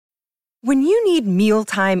When you need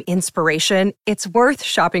mealtime inspiration, it's worth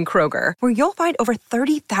shopping Kroger, where you'll find over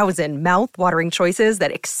 30,000 mouth-watering choices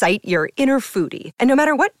that excite your inner foodie. And no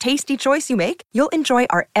matter what tasty choice you make, you'll enjoy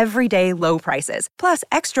our everyday low prices, plus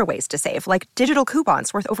extra ways to save, like digital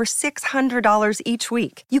coupons worth over $600 each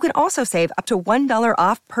week. You can also save up to $1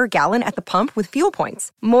 off per gallon at the pump with fuel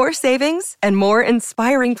points. More savings and more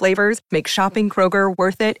inspiring flavors make shopping Kroger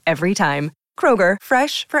worth it every time. Kroger,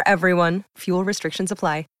 fresh for everyone. Fuel restrictions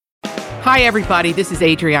apply. Hi, everybody. This is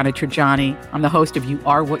Adriana Trajani. I'm the host of You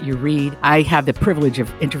Are What You Read. I have the privilege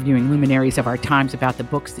of interviewing luminaries of our times about the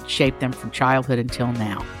books that shaped them from childhood until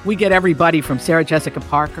now. We get everybody from Sarah Jessica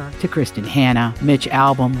Parker to Kristen Hanna, Mitch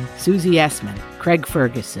Albom, Susie Essman, Craig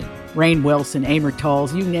Ferguson, Rainn Wilson, Amor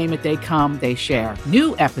Tolls, you name it, they come, they share.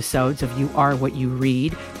 New episodes of You Are What You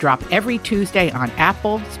Read drop every Tuesday on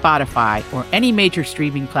Apple, Spotify, or any major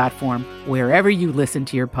streaming platform wherever you listen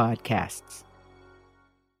to your podcasts.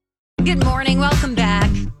 Good morning. Welcome back.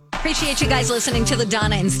 Appreciate you guys listening to the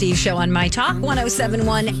Donna and Steve Show on My Talk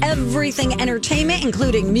 107.1. Everything entertainment,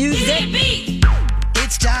 including music.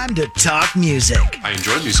 It's time to talk music. I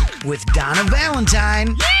enjoy music. With Donna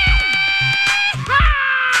Valentine.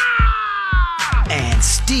 And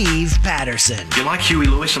Steve Patterson. You like Huey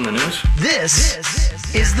Lewis on the news?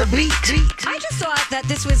 This is The Beat. I just thought that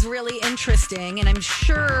this was really interesting, and I'm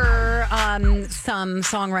sure some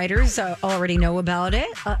songwriters already know about it.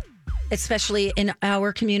 Especially in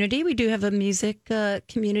our community. We do have a music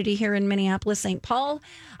community here in Minneapolis, St. Paul.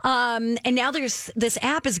 And now this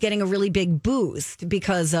app is getting a really big boost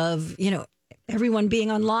because of, everyone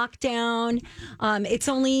being on lockdown. It's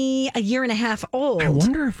only a year and a half old. I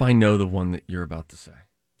wonder if I know the one that you're about to say.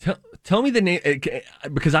 Tell me the name,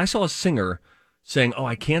 because I saw a singer saying,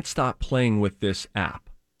 I can't stop playing with this app.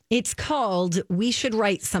 It's called We Should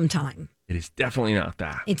Write Sometime. It is definitely not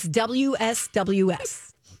that. It's WSWS.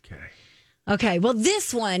 Okay, well,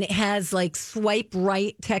 this one has like swipe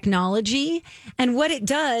right technology. And what it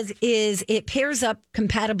does is it pairs up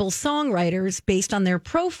compatible songwriters based on their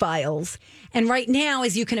profiles. And right now,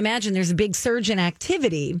 as you can imagine, there's a big surge in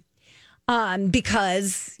activity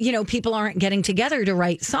because, people aren't getting together to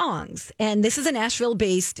write songs. And this is a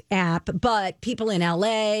Nashville-based app, but people in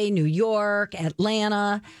LA, New York,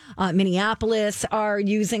 Atlanta, Minneapolis are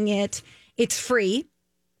using it. It's free.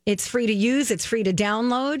 It's free to use. It's free to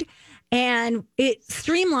download. And it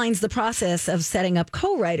streamlines the process of setting up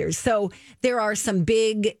co-writers. So there are some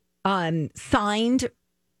big signed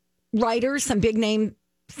writers, some big name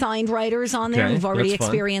signed writers on there who've already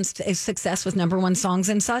experienced a success with number one songs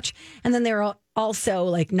and such. And then there are also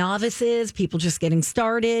like novices, people just getting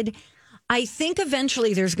started. I think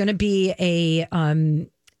eventually there's going to be a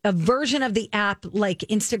version of the app like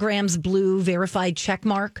Instagram's blue verified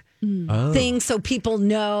checkmark thing, so people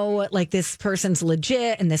know like this person's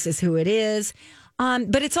legit and this is who it is.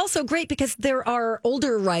 But it's also great because there are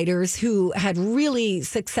older writers who had really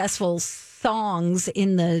successful songs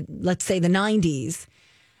in the, let's say, the 90s.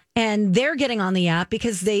 And they're getting on the app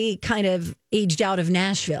because they kind of aged out of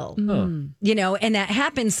Nashville, and that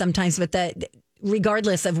happens sometimes, but that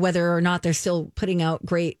regardless of whether or not they're still putting out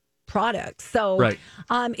great products. So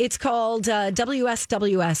it's called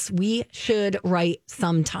WSWS. We Should Write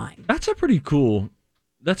Sometime. That's a pretty cool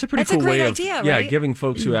way of idea, right? Right? Giving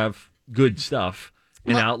folks who have good stuff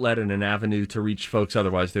an outlet and an avenue to reach folks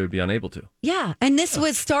otherwise they would be unable to. Yeah. And this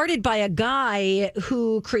was started by a guy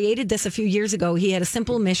who created this a few years ago. He had a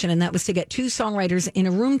simple mission, and that was to get two songwriters in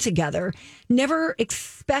a room together. Never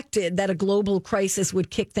expected that a global crisis would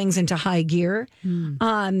kick things into high gear.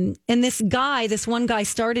 And this one guy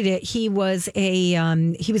started it. He was a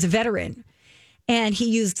veteran, and he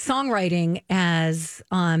used songwriting as,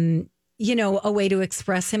 a way to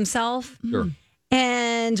express himself. Sure.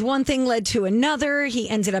 And one thing led to another. He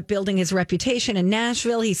ended up building his reputation in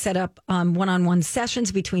Nashville. He set up one-on-one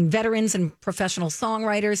sessions between veterans and professional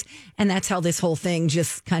songwriters. And that's how this whole thing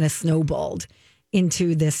just kind of snowballed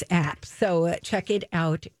into this app. So check it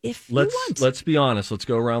out if you want. Let's be honest. Let's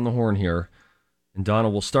go around the horn here. And Donna,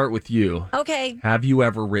 we'll start with you. Okay. Have you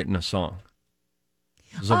ever written a song?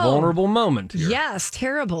 There's a vulnerable moment here. Yes,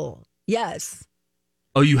 terrible. Yes.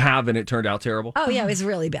 Oh, you have, and it turned out terrible? Oh, yeah, it was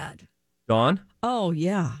really bad. Dawn? Oh,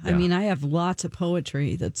 yeah. I mean, I have lots of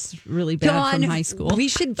poetry that's really bad from high school. We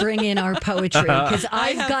should bring in our poetry because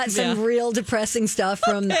I've got some real depressing stuff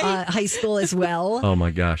from high school as well. Oh,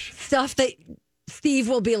 my gosh. Stuff that Steve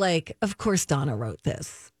will be like, of course Donna wrote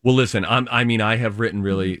this. Well, listen, I have written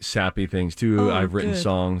really sappy things too. Oh, I've written good.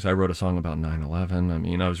 songs. I wrote a song about 9/11. I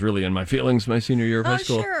mean, I was really in my feelings my senior year of high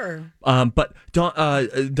school. Sure. But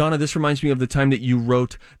Donna, this reminds me of the time that you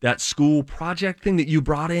wrote that school project thing that you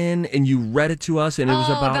brought in and you read it to us, and it was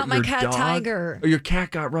about my your cat dog. Tiger. Or your cat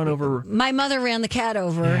got run over. My mother ran the cat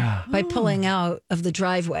over by pulling out of the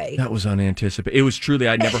driveway. That was unanticipated. It was truly,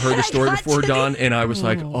 I'd never heard the story before, Don, and I was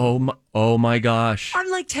like, oh my gosh. I'm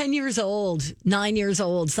like 10 years old, 9 years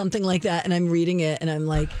old, something like that. And I'm reading it and I'm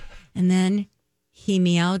like, and then he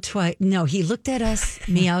meowed twice. No, he looked at us,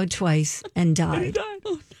 meowed twice, and died.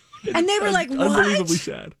 And they were like, what? Unbelievably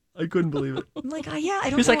sad. I couldn't believe it. I'm like, yeah, I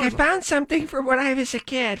don't know. He's like, I found something for when I was a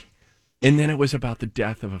kid. And then it was about the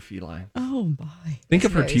death of a feline. Oh, my. Think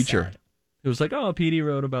of her very teacher. sad. It was like, oh, Petey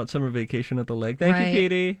wrote about summer vacation at the lake. Thank Right. you,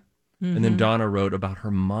 Petey. And then Donna wrote about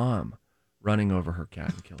her mom running over her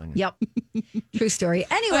cat and killing it. Yep. True story.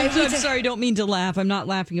 Anyway, I'm sorry, don't mean to laugh. I'm not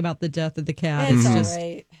laughing about the death of the cat. It's It's all just,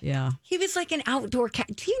 right. yeah. He was like an outdoor cat.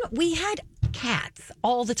 Do you know, we had cats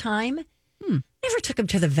all the time. Never took them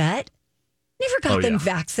to the vet. Never got them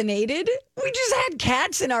vaccinated. We just had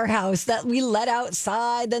cats in our house that we let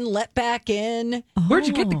outside, then let back in. Where'd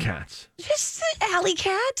you get the cats? Just alley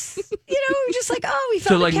cats. Just like, oh, we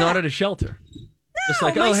found So, like, a cat. not at a shelter. Just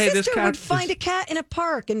like, my oh, hey, sister this cat would find a cat in a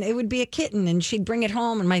park, and it would be a kitten, and she'd bring it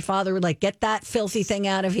home, and my father would like, get that filthy thing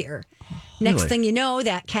out of here. Next Really? thing you know,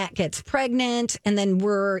 that cat gets pregnant, and then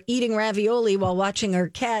we're eating ravioli while watching our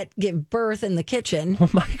cat give birth in the kitchen. Oh,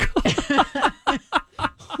 my God.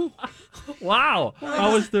 Wow.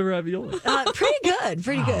 How was the ravioli? Pretty good,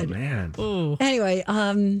 pretty Oh, good. man. Anyway,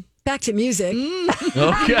 back to music.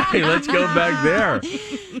 Okay, let's go back there.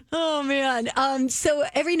 Oh man. So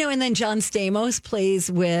every now and then John Stamos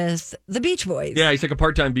plays with the Beach Boys. Yeah, he's like a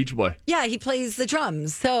part-time beach boy. Yeah, he plays the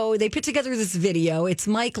drums. So they put together this video. It's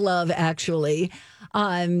Mike Love actually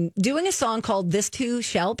doing a song called This Too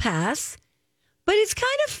Shall Pass. But it's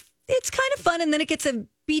kind of fun, and then it gets a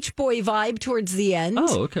Beach Boy vibe towards the end.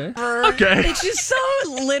 Oh, okay. Okay. It's just so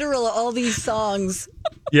literal, all these songs.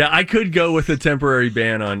 Yeah, I could go with a temporary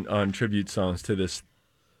ban on tribute songs to this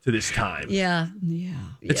time. Yeah. Yeah.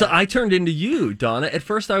 I turned into you, Donna. At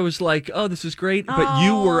first I was like, oh, this is great. But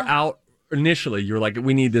you were out initially. You were like,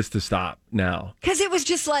 we need this to stop now. Because it was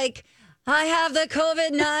just like, I have the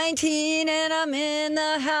COVID-19 and I'm in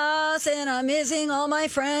the house and I'm missing all my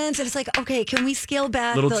friends. And it's like, okay, can we scale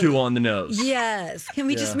back? A little too on the nose. Yes. Can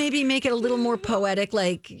we just maybe make it a little more poetic,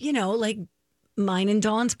 like mine and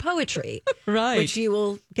Dawn's poetry, Right. which you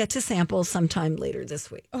will get to sample sometime later this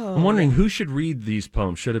week. I'm wondering who should read these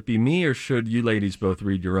poems. Should it be me or should you ladies both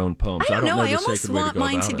read your own poems? I don't know. I the almost sacred way to want go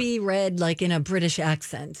mine about to it. be read like in a British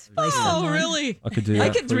accent. By Oh, someone. really? I could do I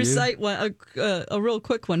that could for you. recite one, a real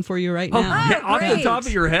quick one for you right Oh, now. yeah, off the great. top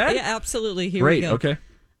of your head? Yeah, absolutely. Here Great, we go. okay.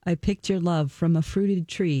 I picked your love from a fruited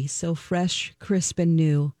tree, so fresh, crisp, and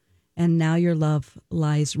new. And now your love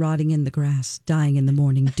lies rotting in the grass, dying in the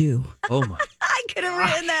morning dew. Oh, my. I could have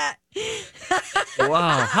written that.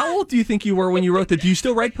 Wow. How old do you think you were when you wrote that? Do you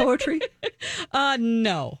still write poetry?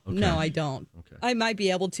 No, I don't. Okay. I might be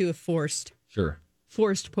able to have forced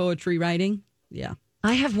poetry writing. Yeah.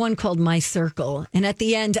 I have one called My Circle. And at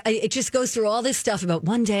the end, it just goes through all this stuff about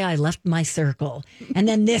one day I left my circle. And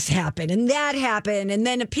then this happened and that happened. And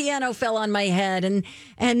then a piano fell on my head. And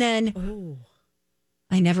then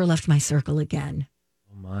I never left my circle again.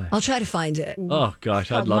 Oh, my. I'll try to find it. Oh,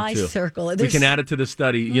 gosh, I'd Called love My to. Circle. We There's- can add it to the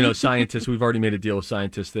study. You know, scientists, we've already made a deal with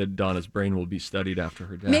scientists that Donna's brain will be studied after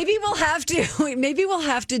her death. Maybe we'll have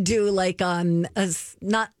to do like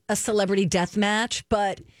not a celebrity death match,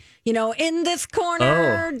 but in this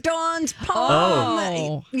corner, Dawn's poem.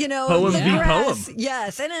 Oh. Poem the v. grass. poem.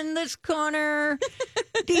 Yes, and in this corner,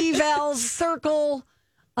 Val's circle.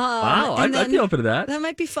 Wow, and I'd be open to that. That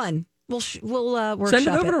might be fun. We'll workshop Send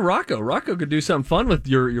it over to Rocco. Rocco could do something fun with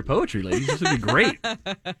your poetry, ladies. This would be great.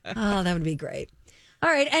 Oh, that would be great. All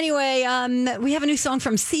right. Anyway, we have a new song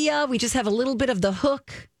from Sia. We just have a little bit of the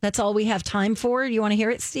hook. That's all we have time for. Do you want to hear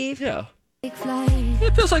it, Steve? Yeah.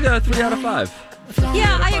 It feels like a 3 out of 5.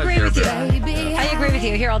 Yeah, I agree with you. Yeah. I agree with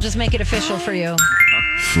you. Here, I'll just make it official for you.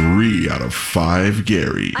 3 out of 5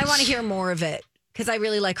 Garys. I want to hear more of it because I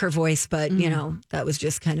really like her voice, but, that was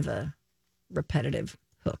just kind of a repetitive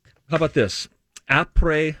hook. How about this?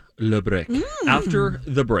 Après le break. After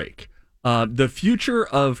the break. The future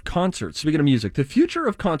of concerts. Speaking of music, the future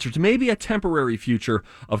of concerts, maybe a temporary future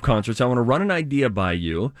of concerts. I want to run an idea by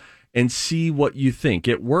you and see what you think.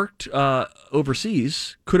 It worked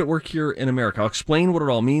overseas. Could it work here in America? I'll explain what it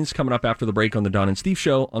all means coming up after the break on the Don and Steve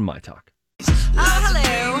Show on My Talk.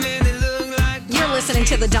 Hello. You're listening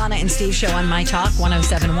to the Donna and Steve Show on My Talk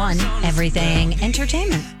 107.1, Everything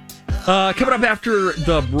Entertainment. Coming up after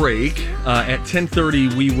the break, at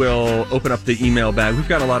 10:30, we will open up the email bag. We've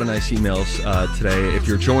got a lot of nice emails today. If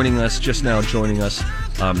you're joining us, just now joining us,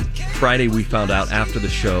 Friday we found out after the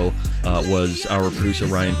show was our producer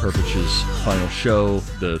Ryan Perpich's final show.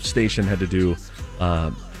 The station had to do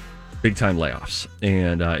big-time layoffs,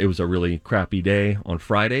 and it was a really crappy day on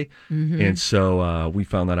Friday. And so we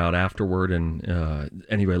found that out afterward, and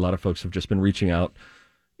anyway, a lot of folks have just been reaching out,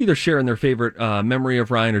 either sharing their favorite memory of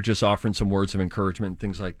Ryan or just offering some words of encouragement,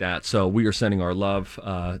 things like that. So we are sending our love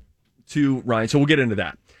to Ryan. So we'll get into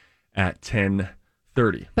that at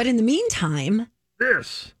 10:30. But in the meantime,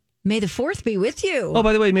 Yes. May the 4th be with you. Oh,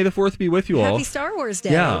 by the way, May the 4th be with you all. Happy Star Wars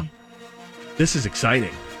Day. Yeah. This is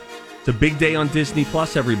exciting. It's a big day on Disney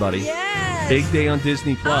Plus, everybody. Yes. Big day on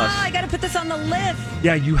Disney Plus. I got to put this on the list.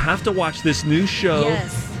 Yeah, you have to watch this new show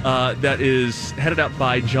that is headed up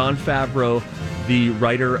by Jon Favreau, the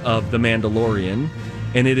writer of The Mandalorian.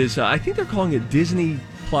 And it is, I think they're calling it Disney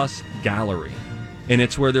Plus Gallery. And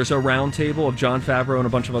it's where there's a round table of Jon Favreau and a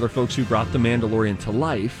bunch of other folks who brought The Mandalorian to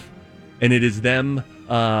life. And it is them,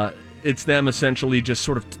 it's them essentially just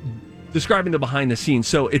sort of describing the behind the scenes.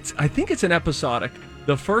 So I think it's an episodic.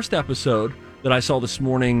 The first episode that I saw this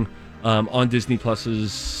morning on Disney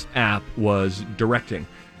Plus's app was directing.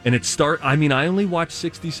 And I only watched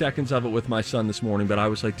 60 seconds of it with my son this morning, but I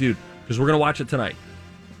was like, dude, because we're going to watch it tonight.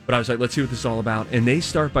 But I was like, let's see what this is all about. And they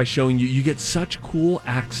start by showing you get such cool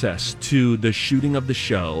access to the shooting of the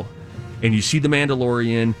show. And you see the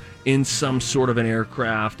Mandalorian in some sort of an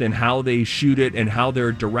aircraft and how they shoot it and how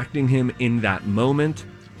they're directing him in that moment.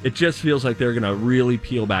 It just feels like they're going to really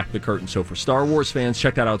peel back the curtain. So for Star Wars fans,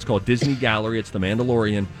 check that out. It's called Disney Gallery. It's The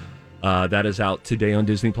Mandalorian. That is out today on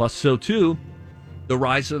Disney Plus. So too, The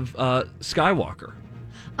Rise of Skywalker.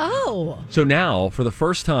 Oh. So now, for the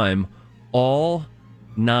first time, all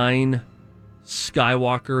 9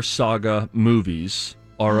 Skywalker saga movies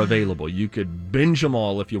are available. You could binge them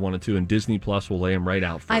all if you wanted to, and Disney Plus will lay them right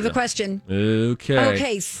out for you. I have a question.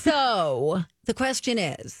 Okay, so the question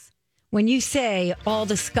is, when you say all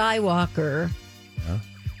the Skywalker,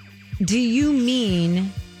 do you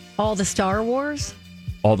mean all the Star Wars?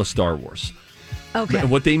 All the Star Wars. Okay.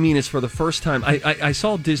 What they mean is, for the first time, I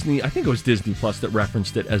saw Disney, I think it was Disney Plus that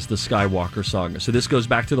referenced it as the Skywalker saga. So this goes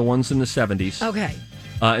back to the ones in the 70s. Okay.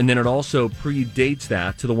 And then it also predates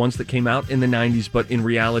that to the ones that came out in the 90s, but in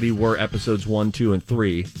reality were episodes 1, 2, and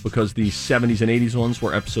 3, because the 70s and 80s ones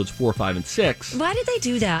were episodes 4, 5, and 6. Why did they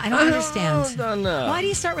do that? I don't understand. don't know. Why do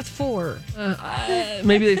you start with 4?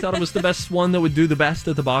 Maybe they thought it was the best one that would do the best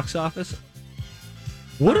at the box office.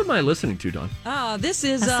 What am I listening to, Dawn? This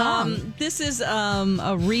is A song.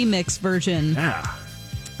 a remix version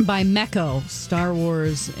by Mecco, Star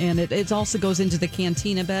Wars, and it also goes into the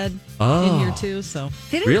Cantina bed in here too. So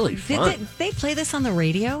Really fun. Did they play this on the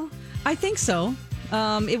radio? I think so.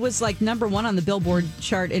 It was like number 1 on the Billboard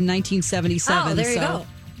chart in 1977. Oh, there you go.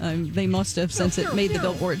 They must have, since it made the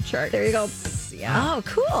Billboard chart. There you go. Yeah. Oh,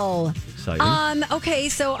 cool. Exciting. Okay,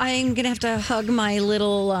 so I'm gonna have to hug my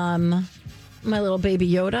little baby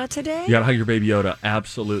Yoda today. You gotta hug your baby Yoda,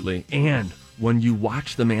 absolutely. And when you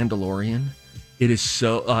watch The Mandalorian, it is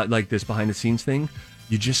so, like this behind-the-scenes thing,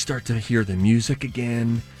 you just start to hear the music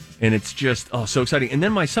again, and it's just, so exciting. And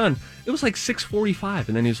then my son, it was like 6:45,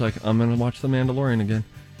 and then he was like, I'm gonna watch The Mandalorian again.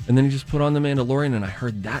 And then he just put on The Mandalorian, and I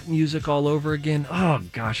heard that music all over again. Oh,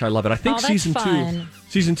 gosh, I love it. I think that's season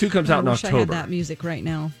fun. two comes out in October. I had that music right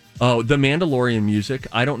now. Oh, The Mandalorian music,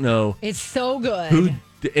 I don't know. It's so good.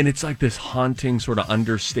 And it's like this haunting, sort of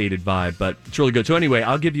understated vibe, but it's really good. So anyway,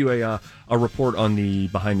 I'll give you a report on the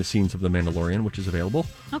behind the scenes of The Mandalorian, which is available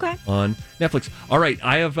on Netflix. All right,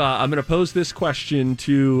 I'm going to pose this question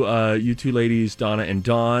to you two ladies, Donna and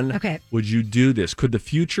Dawn. Okay. Would you do this? Could the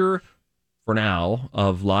future, for now,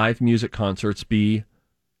 of live music concerts be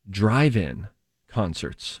drive-in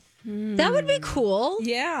concerts? That would be cool.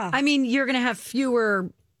 Yeah. I mean, you're going to have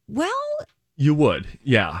fewer. Well, You would,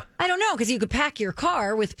 yeah. I don't know, because you could pack your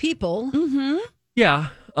car with people. Mm-hmm. Yeah.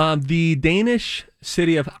 The Danish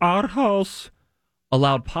city of Aarhus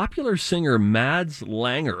allowed popular singer Mads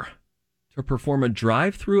Langer to perform a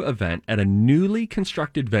drive-through event at a newly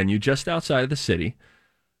constructed venue just outside of the city.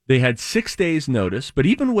 They had 6 days' notice, but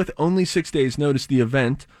even with only 6 days' notice, the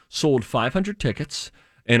event sold 500 tickets,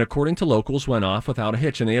 and according to locals, went off without a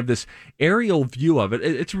hitch. And they have this aerial view of it.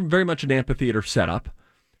 It's very much an amphitheater setup.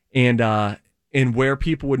 And where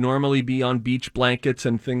people would normally be on beach blankets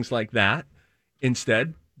and things like that,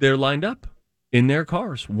 instead, they're lined up in their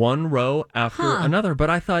cars, one row after another. But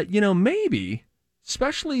I thought, maybe,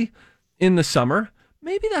 especially in the summer,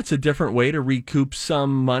 maybe that's a different way to recoup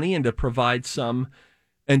some money and to provide some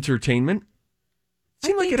entertainment.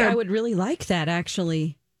 I would really like that,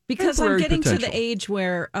 actually. Because I'm getting to the age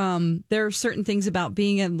where there are certain things about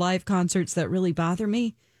being at live concerts that really bother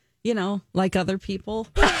me, like other people.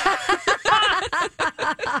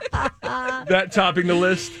 That topping the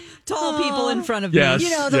list? Tall people in front of yes, me.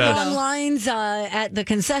 The long lines at the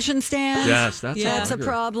concession stand. Yes, that's a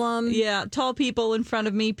problem. Yeah, tall people in front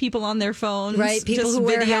of me, people on their phones. Right, people just who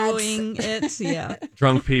wear videoing it. Yeah.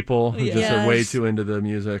 Drunk people who just are way too into the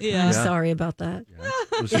music. Yeah. I'm sorry about that. Yeah.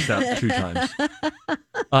 It was just that 2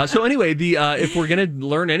 times. So anyway, if we're going to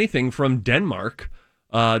learn anything from Denmark,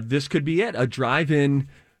 this could be it, a drive-in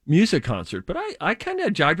music concert. But I kind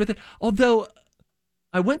of jived with it. Although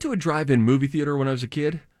I went to a drive-in movie theater when I was a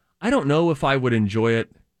kid. I don't know if I would enjoy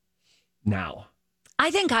it now.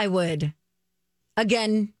 I think I would.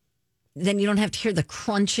 Again, then you don't have to hear the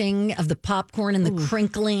crunching of the popcorn and the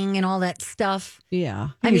crinkling and all that stuff. Yeah.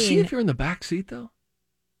 Can you see if you're in the back seat, though?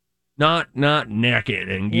 Not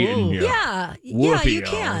necking and getting Yeah, you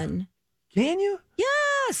can. Can you?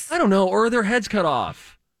 Yes. I don't know. Or are their heads cut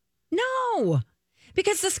off? No,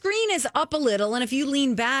 because the screen is up a little, and if you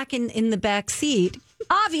lean back in the back seat,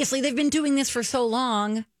 obviously they've been doing this for so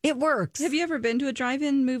long, it works. Have you ever been to a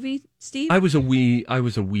drive-in movie, Steve? I was a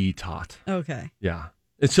wee tot. Okay. Yeah.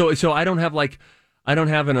 And so I don't have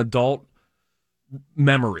an adult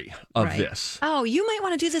memory of this. Oh, you might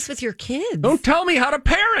want to do this with your kids. Don't tell me how to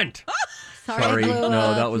parent. Sorry. No,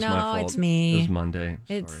 that was my fault. It's me. It was Monday.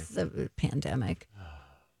 It's a pandemic.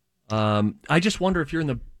 I just wonder if you're in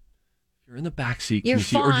the back seat. You're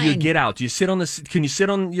fine. Or do you get out? Do you sit on Can you sit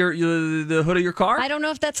on the hood of your car? I don't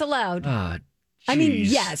know if that's allowed. I mean,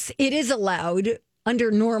 yes, it is allowed under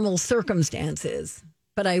normal circumstances,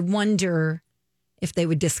 but I wonder if they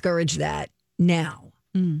would discourage that now.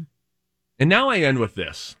 And now I end with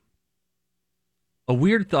this. A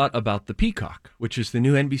weird thought about the Peacock, which is the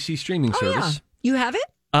new NBC streaming service. Yeah. You have it?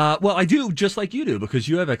 Well, I do, just like you do, because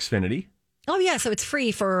you have Xfinity. Oh, yeah, so it's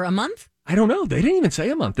free for a month? I don't know. They didn't even say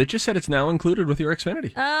a month. They just said it's now included with your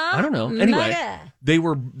Xfinity. I don't know. Anyway, they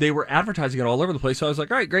were advertising it all over the place. So I was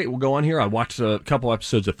like, all right, great. We'll go on here. I watched a couple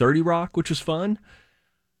episodes of 30 Rock, which was fun.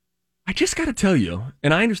 I just got to tell you,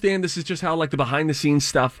 and I understand this is just how like the behind the scenes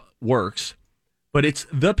stuff works, but it's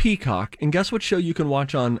the Peacock. And guess what show you can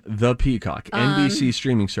watch on the Peacock, NBC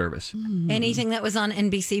streaming service? Anything that was on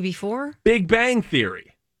NBC before? Big Bang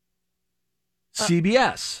Theory.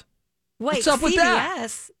 CBS. Wait, what's up with that?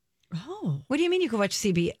 CBS? Oh, what do you mean you can watch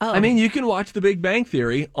CBS? Oh, I mean, you can watch The Big Bang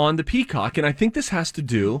Theory on the Peacock, and I think this has to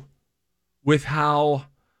do with how,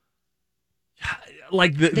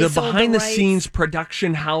 like, the behind the scenes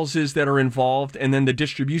production houses that are involved, and then the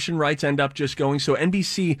distribution rights end up just going. So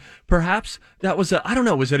NBC, perhaps that was I don't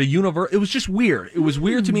know, was it a universe? It was just weird. It was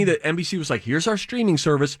weird to me that NBC was like, here's our streaming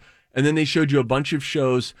service, and then they showed you a bunch of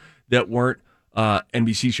shows that weren't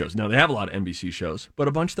NBC shows. Now, they have a lot of NBC shows, but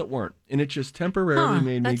a bunch that weren't. And it just temporarily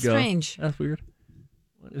made me go, strange. That's weird.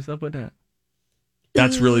 What is up with that?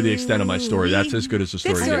 That's really the extent of my story. That's as good as the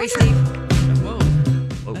story gets. Whoa,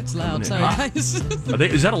 that's loud. Sorry, guys.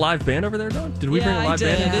 Is that a live band over there, Dawn? Did we bring a live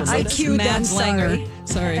band in? I queued them.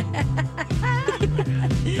 Sorry.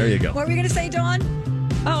 There you go. What were you going to say, Dawn?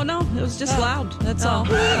 Oh, no, it was just loud. That's all.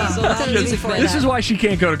 So this is why she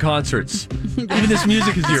can't go to concerts. Even this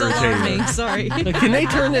music is irritating her. Sorry. Can they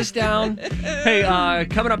turn this down? Hey,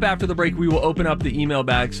 coming up after the break, we will open up the email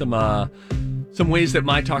bag, some ways that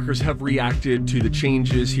My Talkers have reacted to the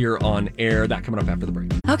changes here on air. That coming up after the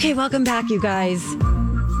break. Okay, welcome back, you guys.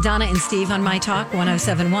 Donna and Steve on My Talk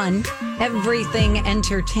 107.1. Everything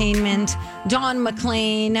Entertainment. Dawn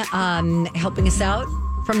McLean helping us out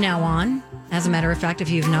from now on. As a matter of fact, if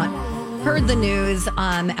you've not heard the news,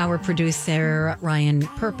 our producer, Ryan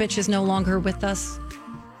Perpich, is no longer with us.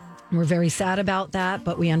 We're very sad about that,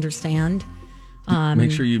 but we understand.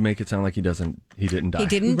 Make sure you make it sound like he didn't die. He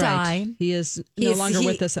didn't die. He is no longer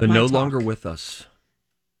with us at the My no Talk. longer with us,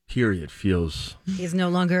 period, feels... He's no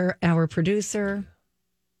longer our producer,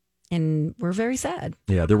 and we're very sad.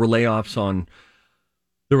 Yeah, there were layoffs on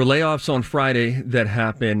Friday that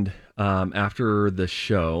happened after the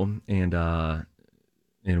show, and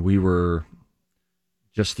we were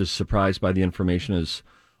just as surprised by the information as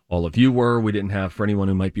all of you were. We didn't have, for anyone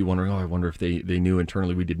who might be wondering, I wonder if they knew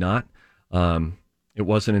internally, we did not. It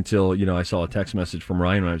wasn't until, I saw a text message from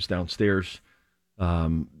Ryan when I was downstairs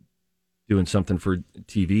doing something for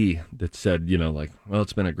TV that said, well,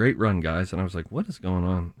 it's been a great run, guys. And I was like, what is going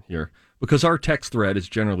on here? Because our text thread is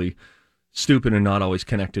generally stupid and not always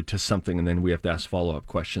connected to something, and then we have to ask follow-up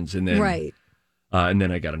questions. And then right. And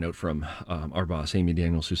then I got a note from our boss, Amy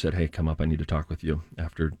Daniels, who said, hey, come up. I need to talk with you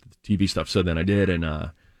after the TV stuff. So then I did.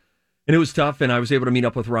 And it was tough. And I was able to meet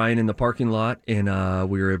up with Ryan in the parking lot. And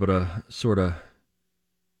we were able to sort of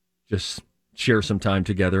just share some time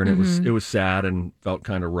together. And it was sad and felt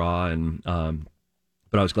kind of raw. And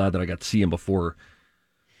but I was glad that I got to see him before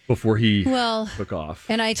he took off.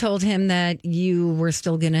 And I told him that you were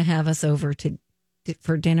still going to have us over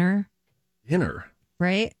for dinner. Dinner?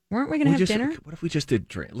 Right? Weren't we going to have dinner? What if we just did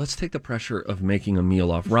drink? Let's take the pressure of making a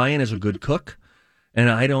meal off. Ryan is a good cook, and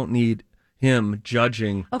I don't need him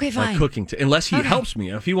judging my cooking. Unless he helps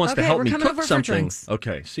me. If he wants to help me cook something.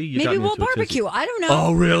 Okay. See, you got me we'll barbecue. I don't know.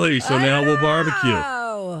 Oh, really? So now we'll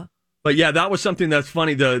barbecue. But yeah, that was something that's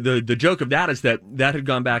funny. The joke of that is that had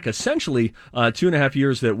gone back essentially 2.5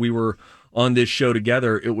 years that we were on this show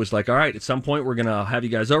together. It was like, all right, at some point we're going to have you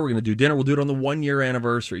guys over. We're going to do dinner. We'll do it on the 1 year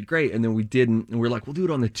anniversary. Great. And then we didn't. And we're like, we'll do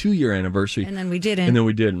it on the 2 year anniversary. And then we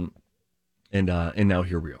didn't. And now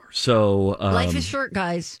here we are. So life is short,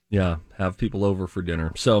 guys. Yeah. Have people over for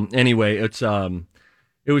dinner. So anyway, it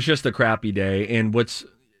was just a crappy day. And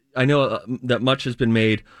I know that much has been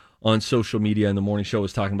made on social media, and the morning show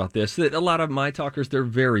was talking about this, that a lot of my talkers, they're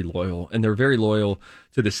very loyal, and they're very loyal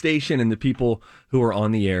to the station and the people who are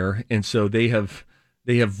on the air. And so they have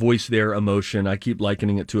voiced their emotion. I keep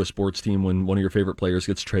likening it to a sports team when one of your favorite players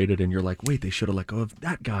gets traded and you're like, wait, they should have let go of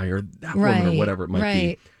that guy or that woman or whatever it might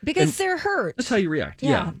be. Because they're hurt. That's how you react.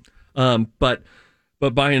 Yeah. But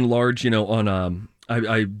by and large, on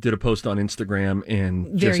I did a post on Instagram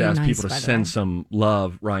and just asked people to send some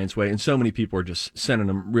love Ryan's way. And so many people are just sending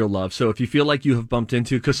him real love. So if you feel like you have bumped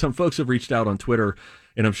into, because some folks have reached out on Twitter,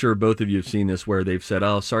 and I'm sure both of you have seen this, where they've said,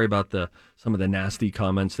 oh, sorry about some of the nasty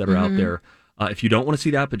comments that are out there. If you don't want to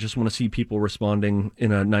see that, but just want to see people responding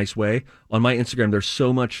in a nice way, on my Instagram, there's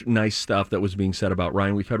so much nice stuff that was being said about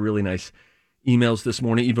Ryan. We've had really nice emails this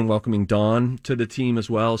morning, even welcoming Dawn to the team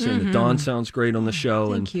as well, saying that Dawn sounds great on the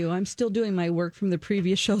show. Thank you. I'm still doing my work from the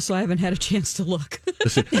previous show, so I haven't had a chance to look.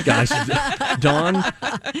 Listen, guys, Dawn,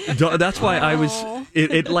 that's why I was,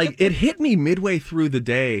 it hit me midway through the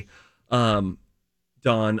day, Dawn,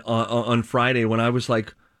 on Friday, when I was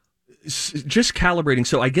like, just calibrating.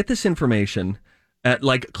 So I get this information at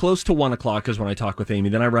like close to 1 o'clock is when I talk with Amy.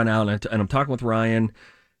 Then I run out and I'm talking with Ryan,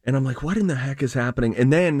 and I'm like, what in the heck is happening?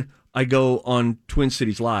 And then I go on Twin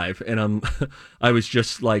Cities Live, and I was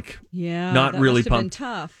just like, not really pumped. Been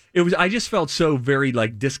tough. I just felt so very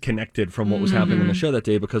like disconnected from what was happening on the show that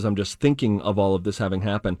day, because I'm just thinking of all of this having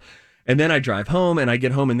happened. And then I drive home, and I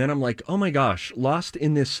get home, and then I'm like, oh my gosh, lost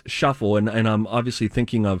in this shuffle. And I'm obviously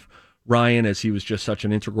thinking of Ryan, as he was just such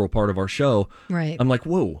an integral part of our show. Right. I'm like,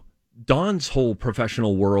 whoa, Dawn's whole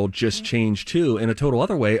professional world just changed too, in a total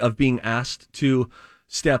other way, of being asked to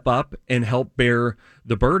step up and help bear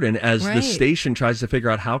the burden as the station tries to figure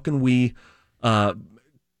out how can we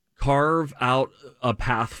carve out a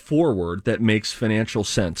path forward that makes financial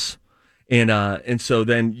sense. And so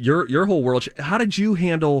then your whole world, how did you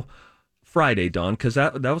handle Friday, Dawn? Because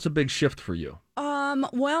that was a big shift for you.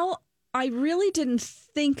 Well, I really didn't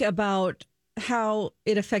think about how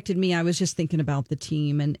it affected me. I was just thinking about the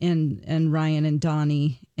team and Ryan and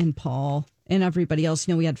Donnie and Paul and everybody else.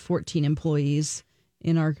 We had 14 employees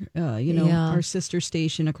in our, our sister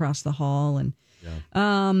station across the hall.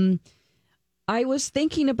 And I was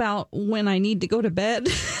thinking about when I need to go to bed.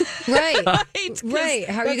 Right. Right.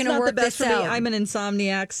 How are you going to work this out? I'm an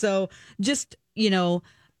insomniac. So just,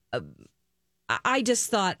 I just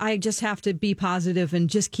thought I just have to be positive and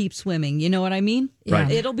just keep swimming. You know what I mean? Right.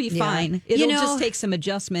 It'll be fine. It'll just take some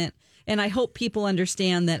adjustment. And I hope people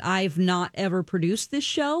understand that I've not ever produced this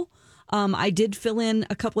show. I did fill in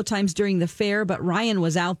a couple of times during the fair, but Ryan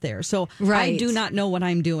was out there. So I do not know what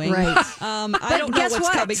I'm doing. Right. I don't know what's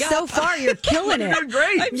coming up. So far, you're killing it. You're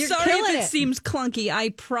great. I'm sorry if it seems clunky. I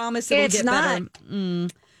promise it'll get better.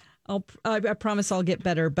 I promise I'll get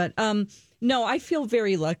better. But no, I feel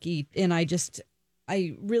very lucky. And I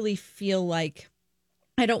really feel like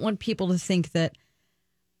I don't want people to think that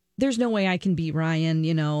there's no way I can beat Ryan,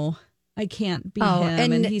 I can't beat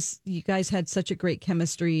him. And you guys had such a great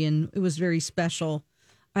chemistry, and it was very special.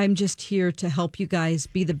 I'm just here to help you guys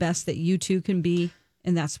be the best that you two can be,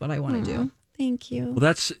 and that's what I want to do. Thank you.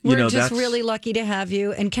 Well, we're just really lucky to have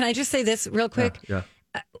you. And can I just say this real quick? Yeah.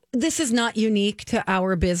 This is not unique to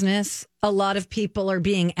our business. A lot of people are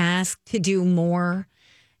being asked to do more,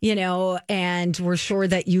 and we're sure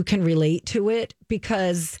that you can relate to it,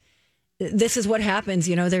 because this is what happens.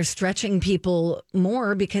 They're stretching people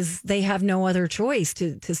more because they have no other choice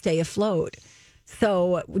to stay afloat.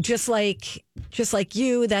 So just like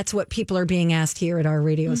you, that's what people are being asked here at our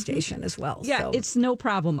radio station as well. Yeah, so. It's no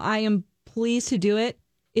problem. I am pleased to do it.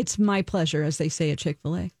 It's my pleasure, as they say at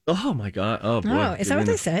Chick-fil-A. Oh my God! Oh boy! Oh, is that what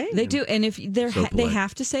they say? They do, and if they're So they polite.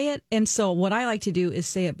 have to say it. And so, what I like to do is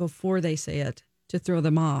say it before they say it to throw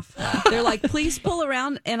them off. They're like, "Please pull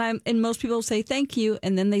around," and most people say "thank you,"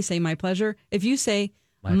 and then they say "my pleasure." If you say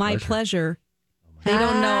 "my pleasure," they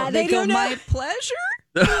don't know. They go "my pleasure."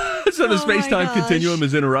 So the space-time gosh. continuum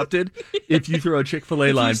is interrupted if you throw a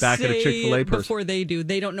Chick-fil-A line back at a Say Chick-fil-A it person. before they do.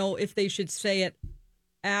 They don't know if they should say it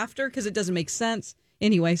after because it doesn't make sense.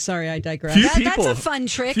 Anyway, sorry, I digress. That's a fun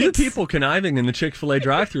trick. Few people conniving in the Chick-fil-A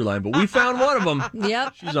drive-thru line, but we found one of them.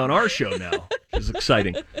 Yep. She's on our show now. She's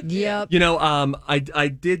exciting. Yep. You know, I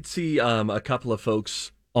did see a couple of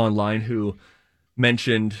folks online who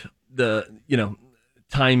mentioned the,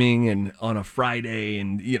 timing and on a Friday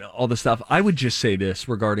and, all the stuff. I would just say this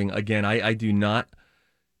regarding, again, I do not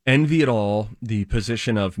envy at all the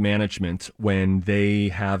position of management when they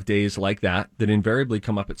have days like that invariably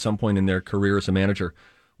come up at some point in their career as a manager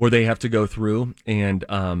where they have to go through and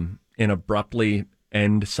abruptly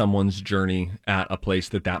end someone's journey at a place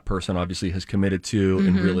that person obviously has committed to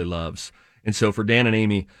and really loves. And so for Dan and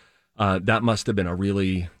Amy, that must have been a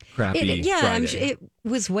really crappy Friday. It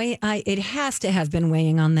was it has to have been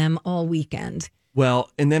weighing on them all weekend. Well,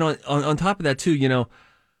 and then on top of that too,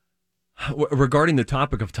 regarding the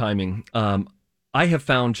topic of timing, I have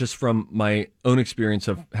found just from my own experience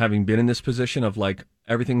of having been in this position of like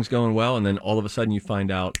everything's going well and then all of a sudden you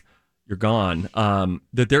find out you're gone,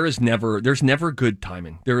 that there's never good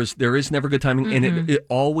timing. There is never good timing, and it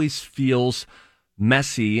always feels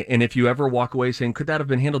messy. And if you ever walk away saying, could that have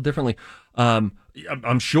been handled differently?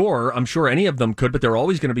 I'm sure any of them could, but they're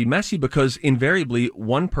always going to be messy because invariably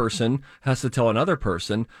one person has to tell another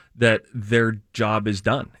person that their job is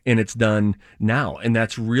done and it's done now. And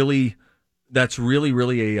that's really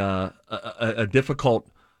a difficult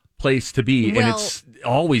place to be. Well, and it's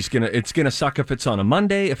always going to suck if it's on a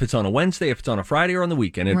Monday, if it's on a Wednesday, if it's on a Friday or on the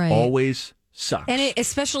weekend. It always sucks. And it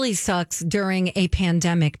especially sucks during a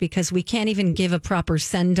pandemic because we can't even give a proper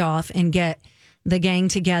send-off and get the gang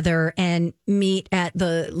together and meet at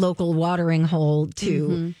the local watering hole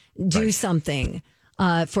to do something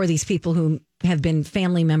for these people who have been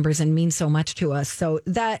family members and mean so much to us. So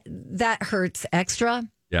that hurts extra.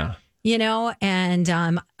 Yeah.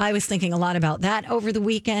 And I was thinking a lot about that over the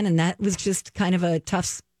weekend, and that was just kind of a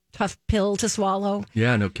tough pill to swallow.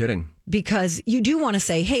 Yeah, no kidding. Because you do want to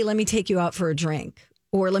say, hey, let me take you out for a drink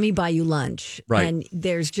or let me buy you lunch. Right. And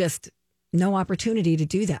there's just no opportunity to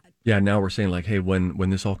do that. Yeah, now we're saying like, hey, when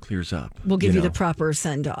this all clears up, we'll give you the proper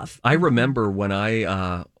send off. I remember when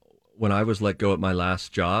I was let go at my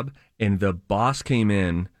last job and the boss came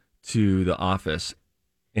in to the office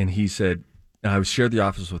and he said, and I shared the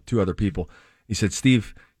office with two other people. He said,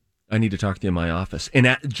 Steve, I need to talk to you in my office.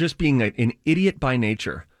 And just being an idiot by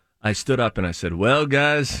nature, I stood up and I said, well,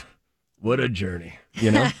 guys, what a journey,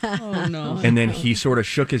 Oh, no. And then he sort of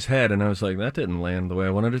shook his head and I was like, that didn't land the way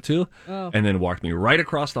I wanted it to. Oh. And then walked me right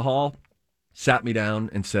across the hall, sat me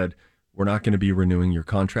down and said, we're not going to be renewing your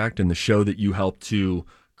contract. And the show that you helped to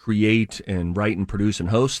create and write and produce and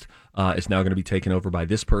host is now going to be taken over by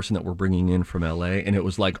this person that we're bringing in from LA. And it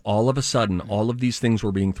was like all of a sudden, all of these things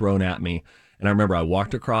were being thrown at me. And I remember I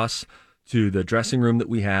walked across to the dressing room that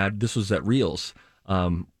we had. This was at Reels.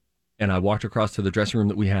 And I walked across to the dressing room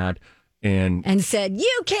that we had and said,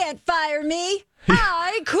 you can't fire me.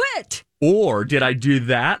 I quit. Or did I do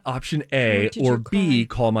that? Option A. Or B,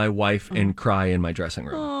 call my wife and cry in my dressing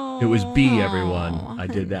room. It was B, everyone. I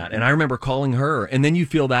did that. And I remember calling her. And then you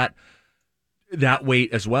feel that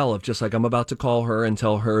weight as well of just like, I'm about to call her and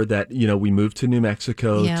tell her that, we moved to New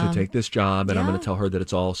Mexico to take this job. And I'm going to tell her that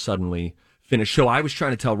it's all suddenly finished. So I was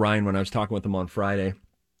trying to tell Ryan when I was talking with him on Friday,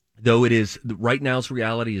 though it is right now's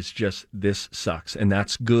reality is just this sucks. And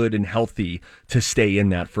that's good and healthy to stay in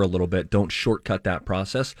that for a little bit. Don't shortcut that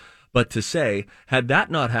process. But to say, had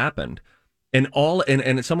that not happened, and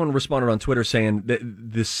someone responded on Twitter saying that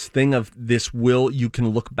this thing of this you can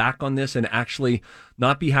look back on this and actually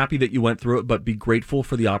not be happy that you went through it, but be grateful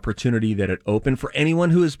for the opportunity that it opened. For anyone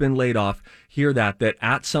who has been laid off, hear that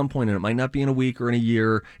at some point, and it might not be in a week or in a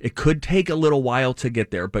year, it could take a little while to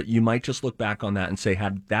get there, but you might just look back on that and say,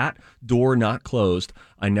 had that door not closed,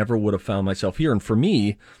 I never would have found myself here. And for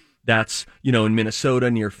me, that's, in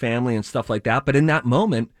Minnesota near family and stuff like that. But in that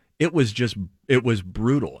moment, it was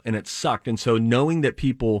brutal and it sucked. And so knowing that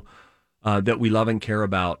people that we love and care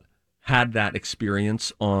about had that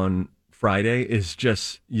experience on Friday is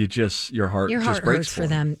your heart just breaks hurts for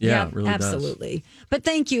them. Yeah, it really absolutely. does. But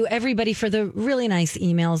thank you everybody for the really nice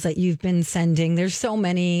emails that you've been sending. There's so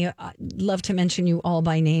many. I'd love to mention you all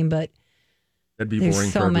by name, but That'd be There's boring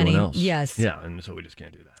so for everyone many. else. Yes. Yeah, and so we just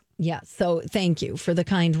can't do that. Yeah. So thank you for the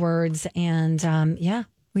kind words. And yeah,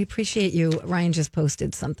 we appreciate you. Ryan just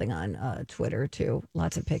posted something on Twitter too.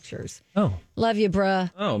 Lots of pictures. Oh. Love you, bruh.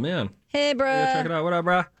 Oh, man. Hey, bruh. Yeah, check it out. What up,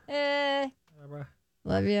 bruh? Hey. What up, bruh?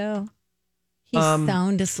 Love you. He's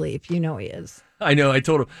sound asleep. You know he is. I know. I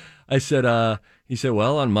told him. I said, he said,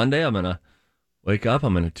 well, on Monday, I'm going to wake up.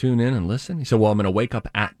 I'm going to tune in and listen. He said, well, I'm going to wake up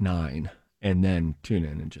at 9 and then tune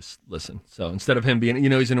in and just listen. So instead of him being,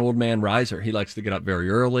 he's an old man riser. He likes to get up very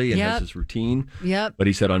early and has his routine. Yep. But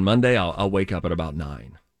he said on Monday, I'll wake up at about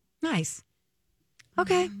 9. Nice.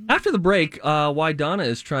 Okay. After the break, why Donna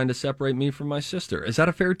is trying to separate me from my sister. Is that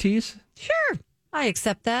a fair tease? Sure. I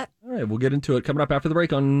accept that. All right, we'll get into it coming up after the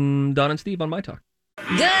break on Donna and Steve on My Talk.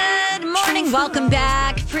 Good morning. Welcome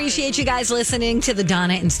back. Appreciate you guys listening to the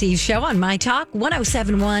Donna and Steve show on My Talk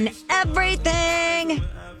 107.1 Everything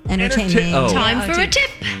Entertainment. Time for a tip.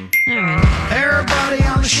 All right. Everybody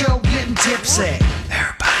on the show getting tipsy.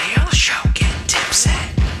 Everybody on the show getting tipsy.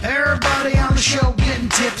 Everybody on the show getting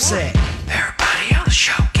tipsy. Everybody on the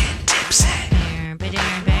show getting tipsy.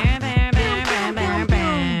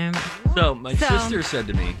 So my sister said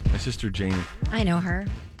to me, my sister Jane. I know her.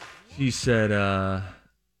 She said, I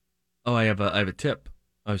have a tip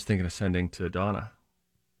I was thinking of sending to Donna.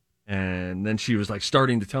 And then she was like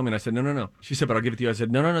starting to tell me, and I said, no. She said, but I'll give it to you. I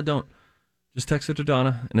said, no, don't. Just text it to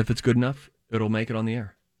Donna, and if it's good enough, it'll make it on the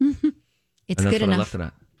air. It's and good that's what enough. I left it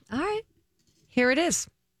at. All right. Here it is.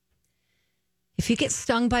 If you get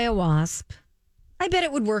stung by a wasp, I bet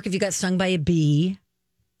it would work if you got stung by a bee.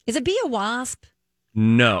 Is a bee a wasp?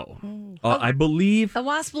 No. I believe A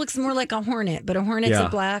wasp looks more like a hornet, but a hornet's a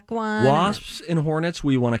black one. wasps and hornets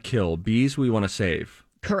we want to kill. Bees we want to save.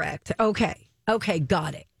 Correct. Okay,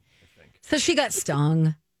 got it. So she got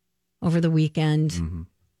stung over the weekend. Mm-hmm.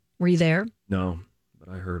 Were you there? No, but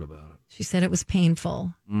I heard about it. She said it was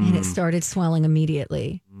painful and it started swelling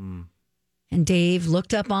immediately. And Dave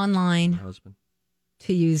looked up online My husband.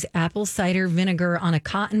 to use apple cider vinegar on a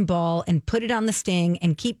cotton ball and put it on the sting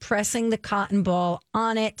and keep pressing the cotton ball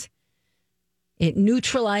on it. It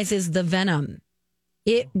neutralizes the venom.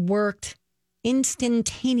 It worked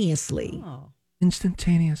instantaneously. Oh.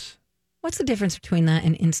 Instantaneous. What's the difference between that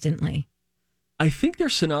and instantly? I think they're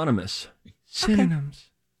synonymous. Synonyms.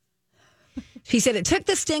 She said it took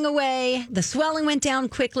the sting away. The swelling went down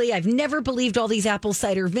quickly. I've never believed all these apple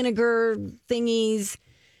cider vinegar thingies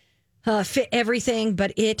fit everything,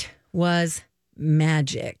 but it was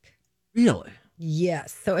magic. Really?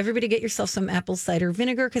 Yes. So everybody get yourself some apple cider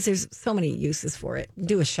vinegar because there's so many uses for it.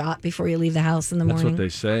 Do a shot before you leave the house in the morning. That's what they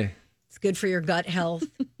say. It's good for your gut health.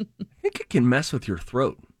 I think it can mess with your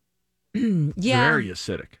throat. Yeah. Very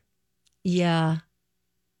acidic. Yeah.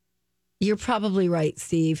 You're probably right,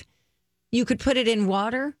 Steve. You could put it in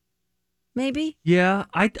water, maybe? Yeah,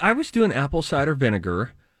 I was doing apple cider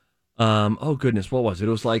vinegar. Oh, goodness, what was it?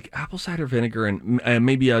 It was like apple cider vinegar and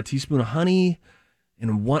maybe a teaspoon of honey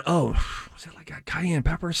and was it like a cayenne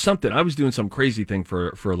pepper? Something. I was doing some crazy thing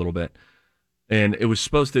for a little bit. And it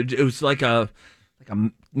was like a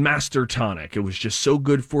master tonic. It was just so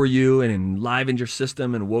good for you and enlivened your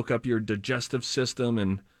system and woke up your digestive system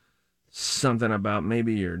and something about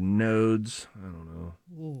maybe your nodes. I don't know.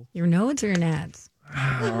 Ooh. Your nodes or your nads?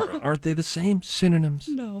 Aren't they the same? Synonyms?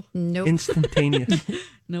 No. Nope. Instantaneous.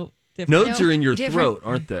 Nope. Nodes are in your throat,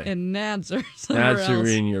 aren't they? And nads are somewhere Nads else. are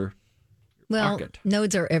in your pocket.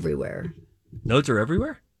 Nodes are everywhere. Nodes are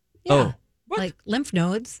everywhere? Yeah. Oh. What? Like lymph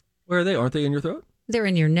nodes. Where are they? Aren't they in your throat? They're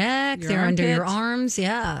in your neck. Your they're under your armpits. arms.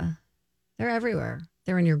 Yeah. They're everywhere.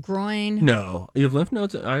 They're in your groin. No. You have lymph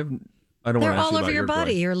nodes? I don't want to They're ask all you over about your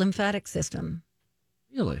body, groin. your lymphatic system.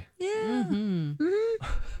 Really? Yeah. Mm-hmm.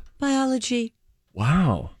 Biology.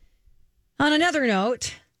 Wow. On another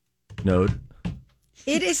note, Node.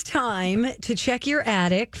 it is time to check your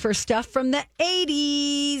attic for stuff from the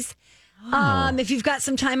 80s. If you've got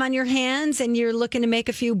some time on your hands and you're looking to make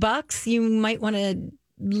a few bucks, you might want to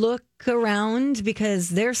look around because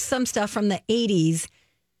there's some stuff from the 80s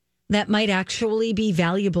that might actually be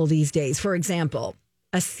valuable these days. For example,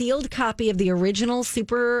 a sealed copy of the original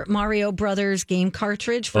Super Mario Brothers game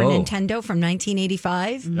cartridge for Nintendo from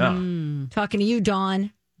 1985. Yeah. Talking to you,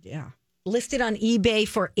 Dawn. Yeah. Listed on eBay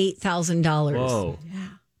for $8,000. Whoa.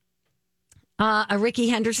 Yeah. A Ricky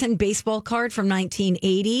Henderson baseball card from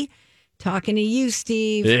 1980. Talking to you,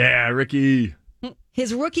 Steve. Yeah, Ricky.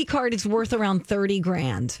 His rookie card is worth around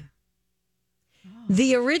 $30,000.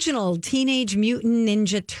 The original Teenage Mutant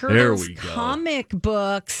Ninja Turtles we go. comic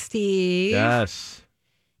book, Steve. Yes.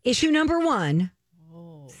 Issue number 1,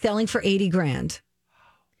 selling for $80,000.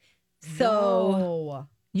 So Whoa.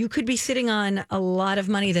 you could be sitting on a lot of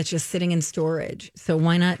money that's just sitting in storage. So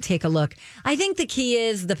why not take a look? I think the key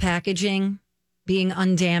is the packaging being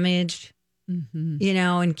undamaged,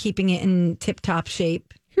 and keeping it in tip-top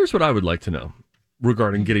shape. Here's what I would like to know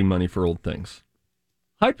regarding getting money for old things.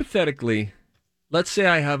 Hypothetically, let's say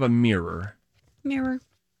I have a mirror.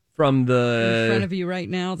 From the... in front of you right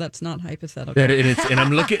now, that's not hypothetical. And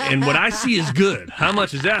I'm looking, and what I see is good. How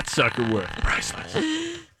much is that sucker worth? Priceless.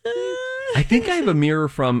 I think I have a mirror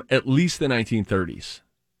from at least the 1930s.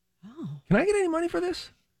 Oh. Can I get any money for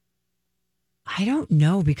this? I don't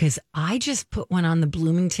know, because I just put one on the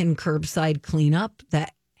Bloomington curbside cleanup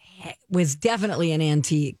that was definitely an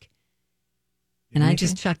antique. And I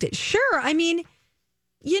just chucked it. Sure. I mean,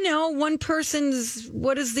 one person's,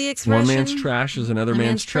 what is the expression? One man's trash is another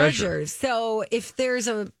man's treasure. So if there's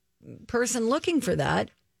a person looking for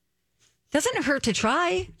that, doesn't hurt to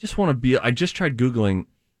try. I just tried Googling,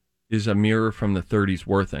 is a mirror from the 30s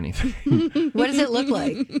worth anything? What does it look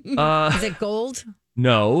like? Is it gold?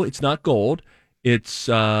 No, it's not gold. It's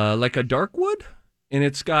like a dark wood, and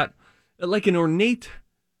it's got like an ornate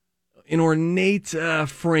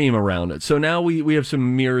frame around it. So now we have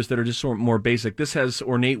some mirrors that are just sort of more basic. This has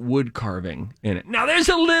ornate wood carving in it. Now there's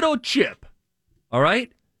a little chip. All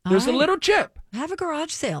right? There's a little chip. Have a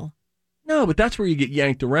garage sale. No, but that's where you get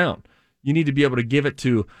yanked around. You need to be able to give it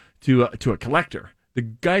to a collector. The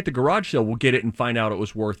guy at the garage sale will get it and find out it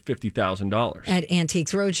was worth $50,000. At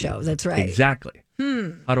Antiques Roadshow, that's right. Exactly.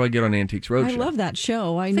 How do I get on Antiques Roadshow? I love that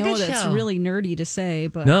show. I know that's really nerdy to say,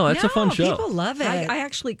 but... No, that's a fun show. People love it. I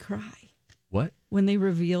actually cry. What? When they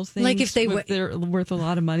reveal things, like if they're worth a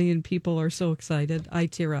lot of money and people are so excited, I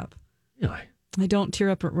tear up. Really? I don't tear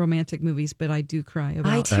up at romantic movies, but I do cry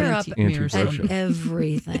about I tear up mirrors. at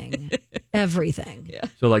everything. Everything. Yeah.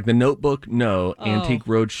 So like The Notebook, no. Antique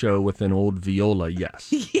Roadshow with an old viola, yes.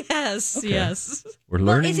 Yes, okay. Yes. We're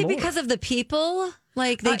learning Is it more. because of the people?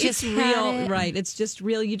 Like they just it's had real, it? right? It's just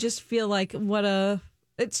real. You just feel like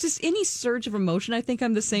it's just any surge of emotion. I think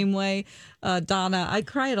I'm the same way, Donna. I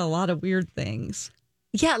cry at a lot of weird things.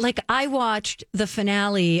 Yeah, like I watched the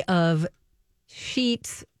finale of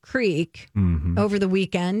Schitt's Creek over the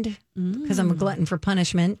weekend because I'm a glutton for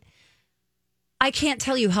punishment. I can't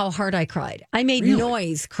tell you how hard I cried. I made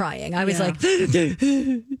noise crying. I was like,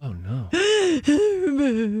 oh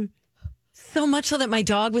no. So much so that my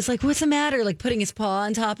dog was like, what's the matter? Like putting his paw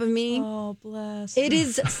on top of me. Oh, bless. It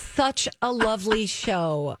is such a lovely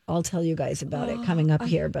show. I'll tell you guys about it coming up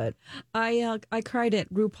here. But I cried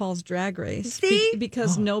at RuPaul's Drag Race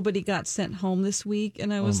because nobody got sent home this week.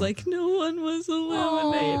 And I was like, no one was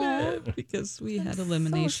eliminated because we had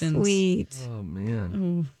eliminations. So sweet. Oh,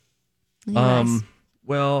 man. Yes.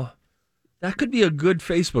 Well, that could be a good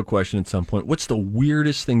Facebook question at some point. What's the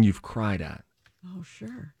weirdest thing you've cried at? Oh,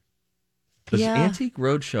 sure. This Antique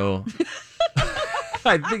Roadshow,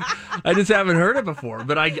 I think I just haven't heard it before,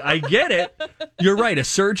 but I get it. You're right. A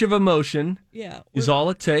surge of emotion is all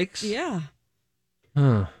it takes. Yeah.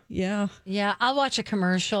 Huh. Yeah. Yeah. I'll watch a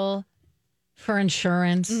commercial for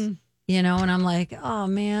insurance, and I'm like, oh,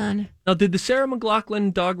 man. Now, did the Sarah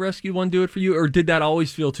McLachlan dog rescue one do it for you, or did that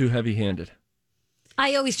always feel too heavy-handed?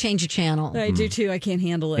 I always change a channel. I do, too. I can't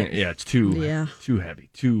handle it. Yeah, it's too heavy.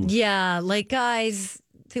 Yeah, like, guys...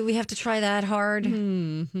 Do we have to try that hard?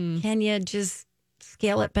 Mm-hmm. Can you just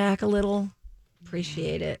scale it back a little?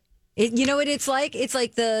 Appreciate it. You know what it's like? It's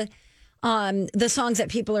like the songs that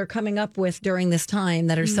people are coming up with during this time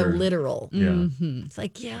that are so literal. Yeah. Mm-hmm. It's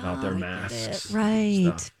like, about their masks.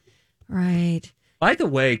 Right. Stuff. Right. By the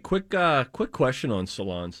way, quick question on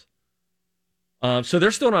salons. So they're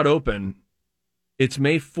still not open. It's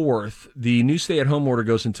May 4th. The new stay-at-home order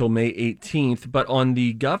goes until May 18th. But on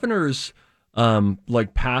the governor's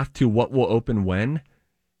path to what will open when,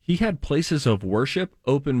 he had places of worship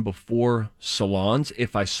open before salons,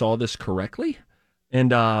 if I saw this correctly.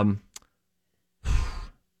 And that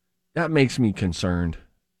makes me concerned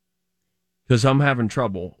because I'm having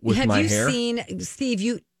trouble with my hair. Have you seen,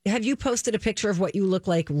 Steve, have you posted a picture of what you look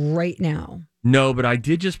like right now? No, but I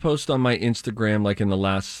did just post on my Instagram, like in the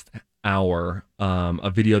last hour,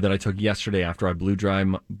 a video that I took yesterday after I blow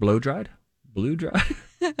dried?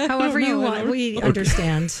 However you want, we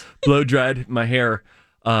understand. Blow dried my hair.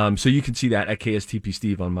 So you can see that at KSTP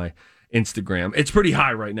Steve on my Instagram. It's pretty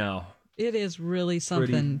high right now. It is really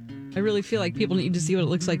something. I really feel like people need to see what it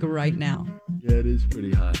looks like right now. Yeah, it is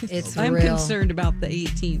pretty high. I'm concerned about the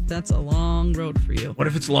 18th. That's a long road for you. What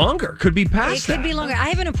if it's longer? Could be past It could be longer. I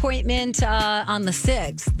have an appointment on the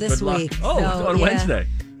 6th this week. Oh, on Wednesday.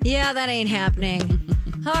 Yeah, that ain't happening.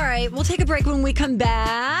 All right, we'll take a break when we come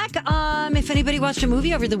back. If anybody watched a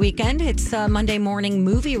movie over the weekend, it's Monday Morning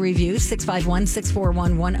Movie Review,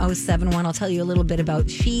 651-641-1071. I'll tell you a little bit about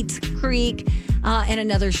Schitt's Creek and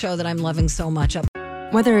another show that I'm loving so much.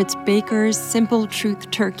 Whether it's Baker's Simple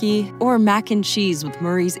Truth Turkey or mac and cheese with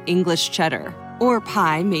Murray's English Cheddar or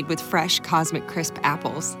pie made with fresh Cosmic Crisp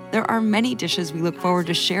apples, there are many dishes we look forward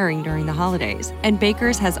to sharing during the holidays. And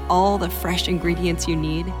Baker's has all the fresh ingredients you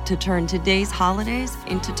need to turn today's holidays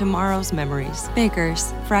into tomorrow's memories.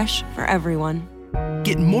 Baker's, fresh for everyone.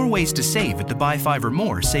 Get more ways to save at the Buy 5 or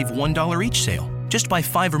More Save $1 each sale. Just buy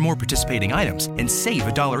 5 or more participating items and save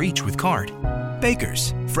 $1 each with card.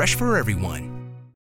 Baker's, fresh for everyone.